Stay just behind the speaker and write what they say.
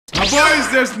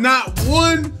boys, there's not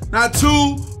one, not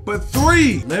two, but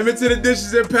 3 limited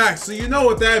editions in packs. So you know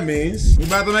what that means. We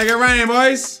about to make it rain,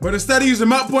 boys. But instead of using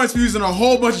MUT points, we're using a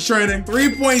whole bunch of training.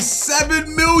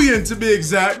 3.7 million to be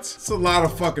exact. It's a lot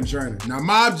of fucking training. Now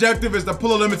my objective is to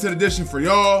pull a limited edition for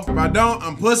y'all. If I don't,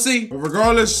 I'm pussy. But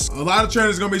regardless, a lot of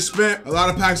training is gonna be spent, a lot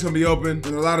of packs gonna be open, and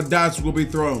a lot of dots will be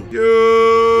thrown. Yeah.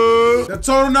 The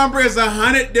total number is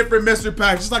 100 different mystery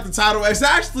packs, just like the title. It's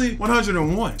actually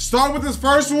 101. Starting with this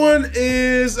first one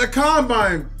is a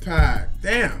combine pack.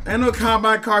 Damn. Ain't no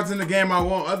combine cards in the game I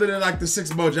want other than like the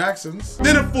 6 Bo Jacksons.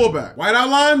 Then a fullback. White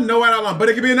outline? No white outline. But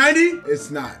it could be a 90?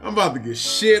 It's not. I'm about to get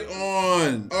shit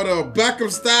on. Oh, the Beckham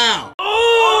style.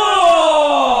 Oh!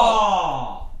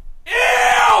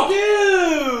 Ew!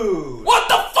 Dude! What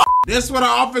the fuck? This is what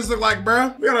our offense look like,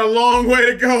 bro. We got a long way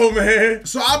to go, man.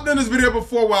 So I've done this video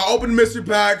before where I open mystery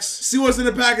packs, see what's in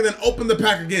the pack, and then open the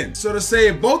pack again. So to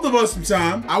save both of us some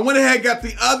time, I went ahead and got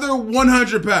the other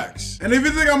 100 packs. And if you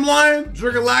think I'm lying,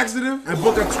 drink a laxative and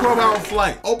book a 12-hour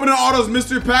flight. Opening all those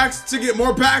mystery packs to get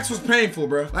more packs was painful,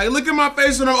 bro. Like, look at my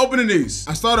face when I'm opening these.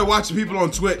 I started watching people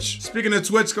on Twitch. Speaking of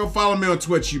Twitch, go follow me on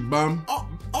Twitch, you bum.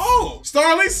 Oh,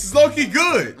 Starlease is low-key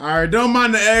good. All right, don't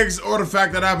mind the eggs or the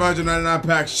fact that I have 199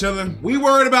 packs chilling. We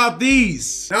worried about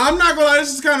these. Now, I'm not gonna lie,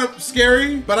 this is kind of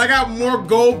scary, but I got more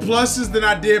gold pluses than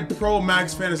I did Pro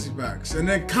Max Fantasy packs. And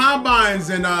then combines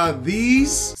and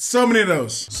these, so many of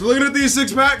those. So looking at these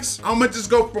 6 packs, I'm gonna just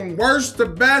go from worst to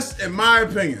best in my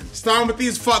opinion. Starting with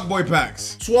these fuckboy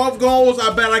packs. 12 golds,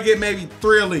 I bet I get maybe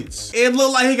 3 elites. It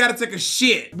looked like he gotta take a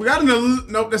shit. We got an elite,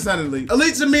 nope, that's not an elite.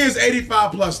 Elite to me is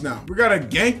 85 plus now. We got a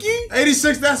Genki,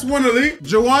 86, that's 1 elite.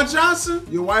 Jawan Johnson,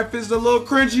 your wife is a little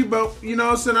cringy, but you know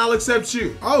what I'm saying, I'll accept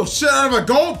you. Oh shit, out of a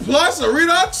gold plus, a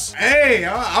redux? Hey, okay,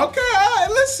 all right,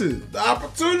 listen. The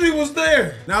opportunity was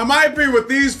there. Now, in my opinion, with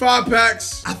these 5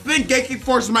 packs, I think Genki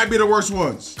Force might be the worst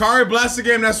ones. Kari Blaster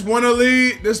Game, that's 1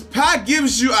 elite. This pack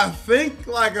gives you, I think,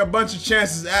 like a bunch of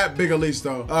chances at big elites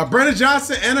though. Brandon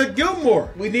Johnson and a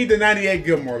Gilmore. We need the 98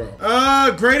 Gilmore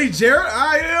though. Grady Jarrett, all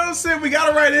right, you know what I'm saying? We got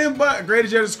it right in, but Grady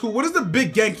Jarrett is cool. What does the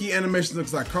big Genki animation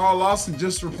looks like? Carl Lawson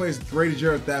just replaced Grady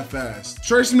Jarrett that fast.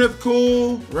 Trey Smith,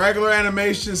 cool. Regular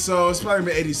animation, so it's probably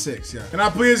gonna be 86, yeah. Can I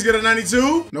please get a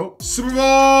 92? Nope. Super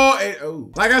Bowl 8, oh.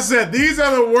 Like I said, these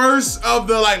are the worst of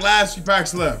the like last few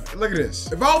packs left. Look at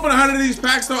this. If I open 100 of these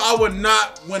packs though, I would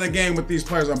not win a game with these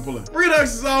players I'm pulling.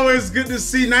 Redux is always good to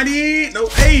see. 98, no,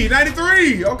 hey,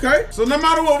 93, okay. So no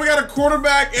matter what, we got a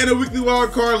quarterback and a weekly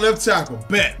wild card left tackle,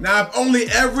 bet. Now, if only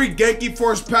every Genki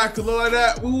Force pack could look like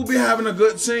that, we will be having a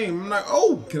good team. I'm like,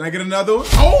 oh, can I get another one?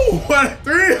 Oh,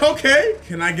 3, okay.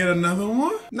 Can I get another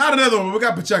one? Not another one, we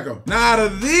got Pacheco. Now, out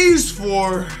of these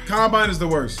 4, Combine is the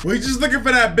worst. We're just looking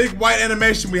for that big white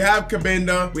animation. We have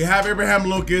Kabinda, we have Abraham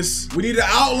Lucas. We need to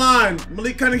outline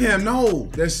Malik Cunningham. No,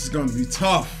 this is gonna be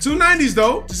tough. 2 90s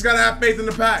though, just gotta have faith in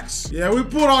the packs. Yeah, we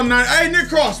pulled all 9. Hey, Nick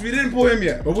Cross, we didn't pull him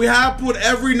yet, but we have pulled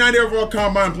every 90 overall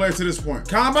Combine player to this point.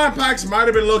 Combine packs might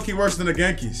have been low-key worse than the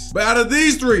Genkis. But out of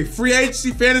these 3, free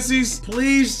agency fantasies,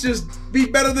 please just be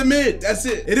better than mid. That's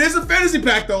it. It is a fantasy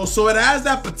pack though, so it has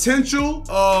that potential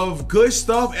of good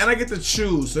stuff, and I get to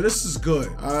choose, so this is good.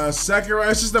 Second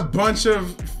round, it's just a bunch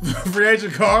of free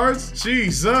agent cards.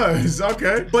 Jesus,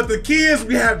 okay. But the key is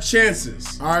we have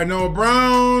chances. All right, Noah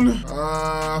Brown.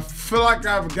 I feel like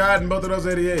I've gotten both of those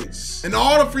 88s. And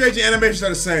all the free agent animations are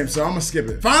the same, so I'm gonna skip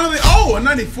it. Finally, oh, a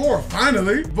 94,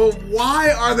 finally. But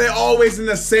why are they always in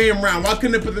the same round? Why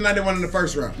couldn't they put the 91 in the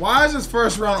first round? Why is this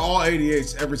first round all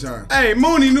 88s every time? Hey,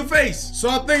 Mooney, new face. So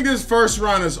I think this first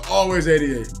round is always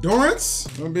 88. Durance?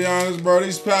 I'm gonna be honest, bro,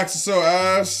 these packs are so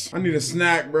ass. I need a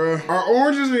snack, bro. Are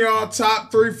oranges in y'all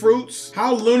top 3 fruits?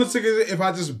 How lunatic is it if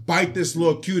I just bite this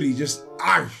little cutie? Just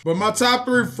but my top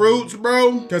 3 fruits,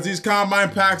 bro, because these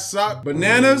combine packs suck.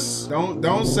 Bananas,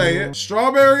 don't say it.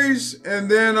 Strawberries, and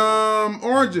then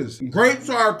oranges.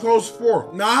 Grapes are a close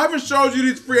 4th. Now I haven't showed you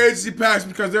these free agency packs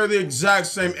because they're the exact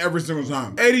same every single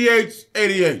time. 88s,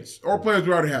 88s, or players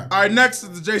we already have. All right, next is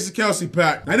the Jason Kelsey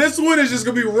pack. Now this one is just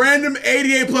gonna be random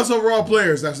 88 plus overall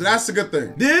players. That's a good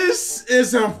thing. This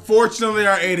is unfortunately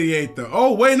our 88 though.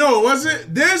 Oh wait, no, it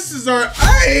wasn't. This is our,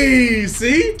 hey,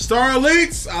 see? Star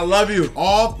Elites, I love you.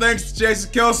 All thanks to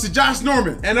Jason Kelsey, Josh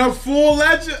Norman, and a full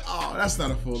legend. Oh, that's not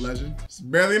a full legend. It's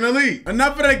barely an elite.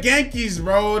 Enough of the Yankees,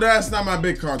 bro. That's not my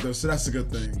big card though, so that's a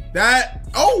good thing. That,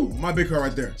 oh, my big card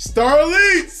right there. Star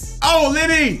Elites. Oh,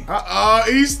 Lenny.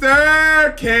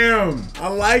 Easter Cam. I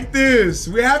like this.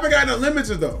 We haven't gotten a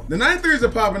limited though. The 93s are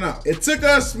popping out. It took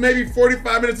us maybe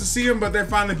 45 minutes to see them, but they're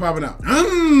finally popping out.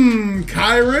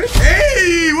 Kyron.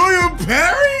 Hey, William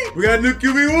Perry. We got a new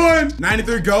QB1.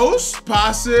 93 Ghost,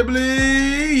 possibly.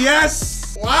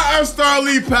 Yes. Why are Star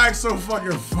Elite packs so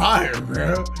fucking fire,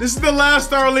 bro? This is the last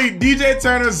Star Elite. DJ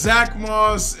Turner, Zach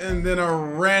Moss, and then a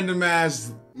random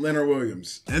ass Leonard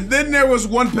Williams. And then there was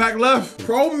one pack left.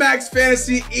 Pro Max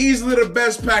Fantasy, easily the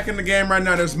best pack in the game right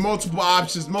now. There's multiple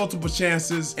options, multiple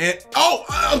chances. And bro,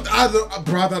 I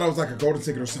thought I was like a golden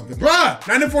ticket or something. Bruh,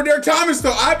 94 Derek Thomas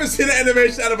though. I haven't seen an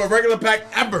animation out of a regular pack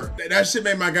ever. That shit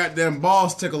made my goddamn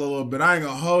balls tickle a little bit. I ain't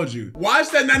gonna hold you.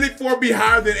 Watch that 94 be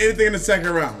higher than anything in the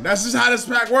second round. That's just how this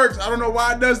pack works. I don't know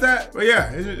why it does that, but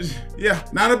yeah,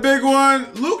 not a big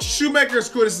one. Luke Shoemaker is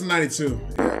cool. This is 92.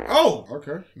 Oh,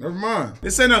 okay, never mind.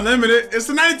 This ain't unlimited. It's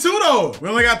the 92 though. We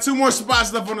only got 2 more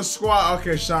spots left on the squad.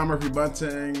 Okay, Sean Murphy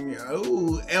Bunting.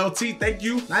 Ooh, LT, thank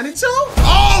you. 92?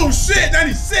 Oh shit,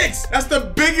 96. That's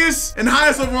the biggest and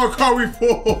highest overall card we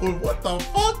pulled. What the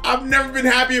fuck? I've never been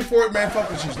happier for it, man. Fuck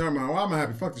the Chiefs. Never mind. Why am I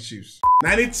happy? Fuck the Chiefs.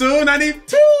 92,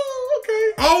 92.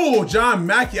 Okay. Oh, John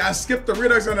Mackey. I skipped the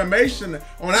Redux animation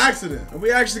on accident. And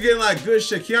we actually getting like good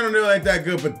shit. Keanu Neal ain't that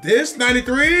good, but this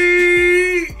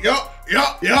 93. Yup.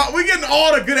 We getting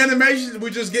all the good animations.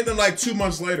 We just getting them like 2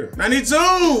 months later.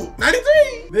 92,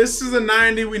 93. This is a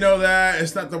 90. We know that.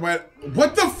 It's not the white.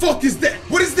 What the fuck is that?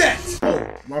 What is that? Oh,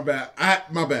 my bad.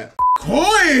 My bad.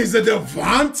 Coins, a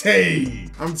Devontae.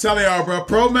 I'm telling y'all, bro.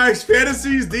 Pro Max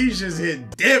Fantasies, these just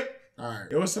hit dip. All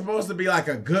right, it was supposed to be like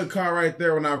a good card right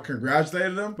there when I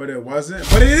congratulated them, but it wasn't.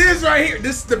 But it is right here.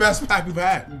 This is the best pack we've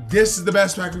had. This is the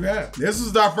best pack we've had. This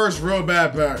is our first real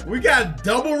bad pack. We got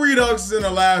double Reduxes in the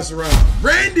last round.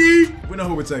 Randy, we know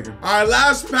who we're taking. All right,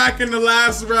 last pack in the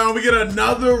last round. We get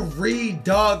another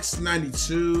Redux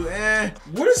 92.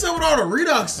 What is up with all the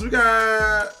Reduxes? We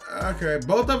got, okay,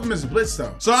 both of them is blitz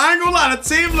though. So I ain't gonna lie, the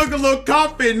team look a little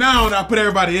confident now that I put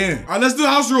everybody in. All right, let's do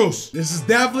house rules. This is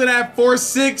definitely that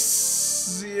 4-6.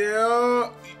 Yeah.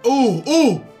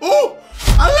 Ooh.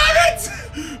 I love it.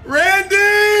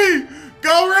 Randy.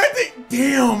 Go, Randy.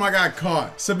 Damn, I got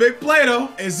caught. It's a big play though.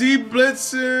 Is he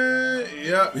blitzing?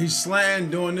 Yep, he's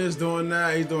slanting, doing this, doing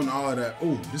that. He's doing all of that.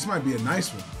 Ooh, this might be a nice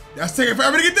one. That's taking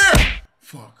forever to get there.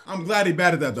 Fuck. I'm glad he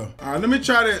batted that though. All right, let me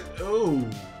try to, ooh.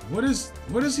 What is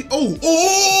he?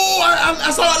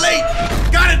 I saw it late.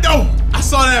 Got it though. I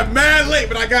saw that mad late,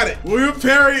 but I got it. William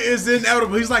Perry is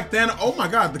inevitable. He's like Thanos. Oh my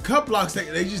God, the cut blocks,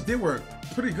 they just did work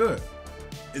pretty good.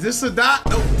 Is this a dot?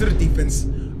 No, to the defense.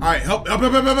 All right, help.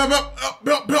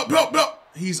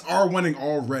 He's R1ing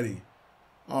already.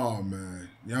 Oh man,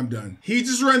 yeah, I'm done. He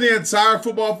just ran the entire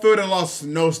football field and lost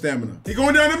no stamina. He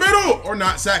going down the middle or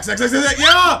not? Sack.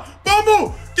 Yeah,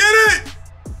 bumble, get it.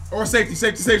 Or safety.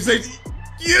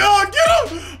 Yeah, get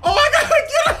him! Oh my God,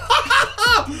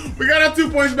 get him! We got our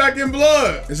 2 points back in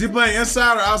blood. Is he playing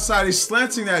inside or outside? He's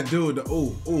slanting that dude.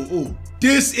 Ooh.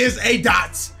 This is a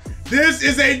dot. This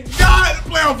is a dot.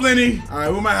 Playoff Lenny. All right,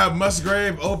 we might have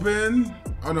Musgrave open.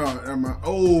 Oh no, never mind.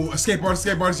 Oh, escape artist.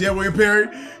 Yeah, William Perry.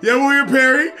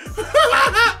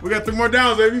 We got 3 more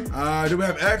downs, baby. Do we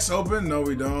have X open? No,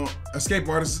 we don't. Escape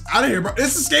artist out of here, bro.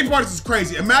 This escape artist is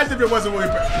crazy. Imagine if it wasn't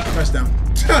William Perry. Touchdown.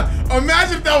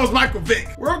 Imagine if that was Michael Vick.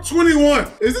 We're up 21.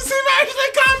 Is this team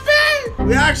actually coming?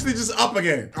 We actually just up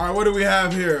again. All right, what do we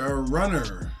have here? A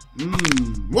runner.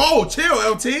 Whoa, chill,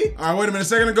 LT. All right, wait a minute.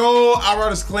 Second to go.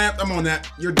 Alvarado is clamped. I'm on that.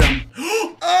 You're dumb.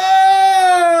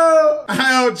 Oh! I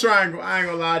held triangle. I ain't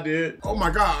gonna lie, dude. Oh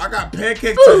my God, I got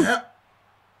pancake to hell.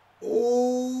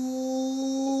 Ooh.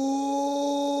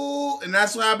 And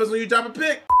that's what happens when you drop a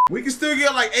pick. We can still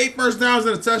get like 8 first downs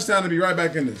and a touchdown to be right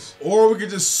back in this. Or we could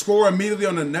just score immediately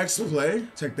on the next play.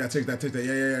 Take that.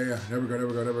 Yeah. There we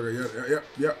go.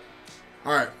 Yep.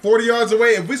 All right, 40 yards away.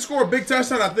 If we score a big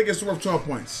touchdown, I think it's worth 12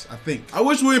 points, I think. I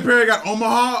wish William Perry got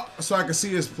Omaha so I could see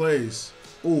his plays.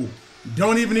 Ooh,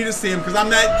 don't even need to see him because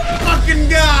I'm that fucking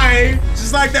guy.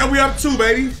 Just like that, we up 2,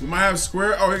 baby. We might have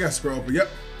square. Oh, he got square open. Yep.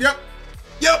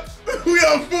 We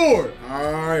up 4.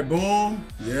 All right, boom.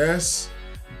 Yes.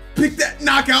 Pick that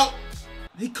knockout.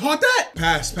 He caught that.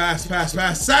 Pass.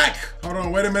 Sack. Hold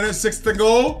on, wait a minute. 6th and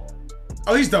goal.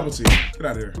 Oh, he's double team. Get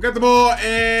out of here. We got the ball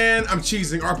and I'm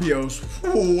cheesing RPOs.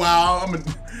 Oh, wow,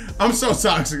 I'm so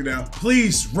toxic now.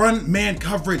 Please run man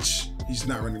coverage. He's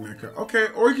not running man coverage. Okay,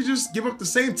 or you could just give up the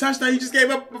same touchdown you just gave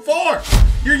up before.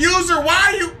 Your user, why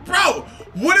are you, bro?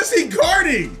 What is he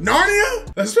guarding?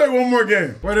 Narnia? Let's play one more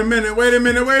game. Wait a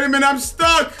minute. I'm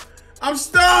stuck.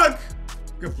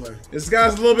 Good play. This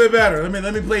guy's a little bit better.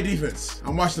 Let me play defense.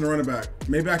 I'm watching the running back.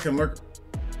 Maybe I can lurk.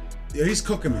 Yeah, he's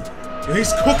cooking me.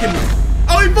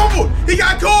 Oh, he fumbled. He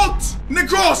got cooked. Nick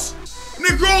Cross.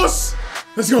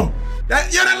 Let's go. That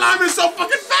lineman's so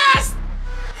fucking fast.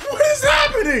 What is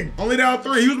happening? Only down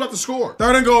 3. He was about to score.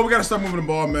 3rd and goal. We got to start moving the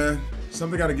ball, man.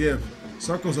 Something got to give.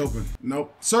 Circle's open.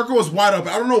 Nope. Circle was wide open.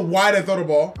 I don't know why they throw the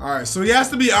ball. All right, so he has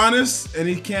to be honest, and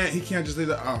he can't just leave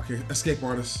the, oh, okay, escape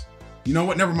artist. You know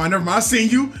what, never mind. I seen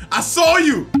you. I saw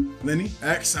you. Lenny,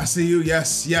 X, I see you.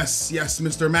 Yes,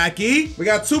 Mr. Mackey. We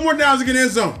got 2 more downs to get in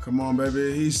zone. Come on,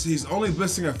 baby. He's only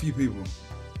blitzing a few people.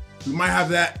 We might have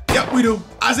that. Yep, we do.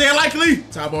 Isaiah Likely.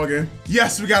 Tie ball again.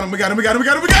 Yes, we got him.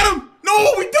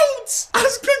 No, we don't. I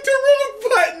just clicked the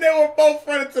wrong button. They were both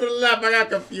running to the left. I got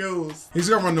confused. He's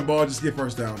gonna run the ball, just get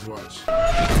first downs. Watch.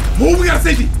 Oh, we got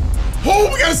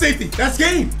a safety. That's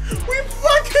game. We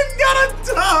fucking got a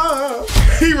dub.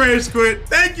 He rage quit.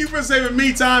 Thank you for saving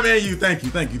me time and you. Thank you.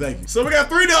 So we got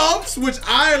 3 dubs, which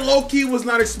I low-key was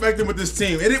not expecting with this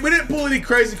team. We didn't pull any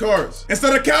crazy cards.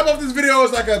 Instead of cap off this video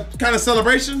as like a kind of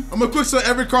celebration, I'm gonna quick sell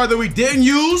every card that we didn't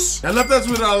use and left us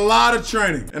with a lot of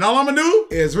training. And all I'm gonna do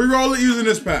is re-roll it using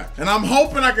this pack. And I'm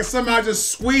hoping I can somehow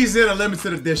just squeeze in a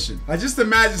limited edition. I just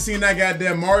imagine seeing that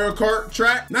goddamn Mario Kart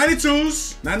track.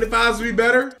 92s, 95s would be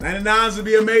better. 99s would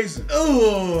be amazing.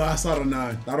 Ooh, I saw the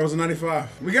 9. Thought it was a 95.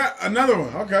 We got another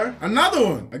one. Okay. Another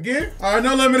one. Again? All right,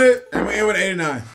 no limited. And we end with 89.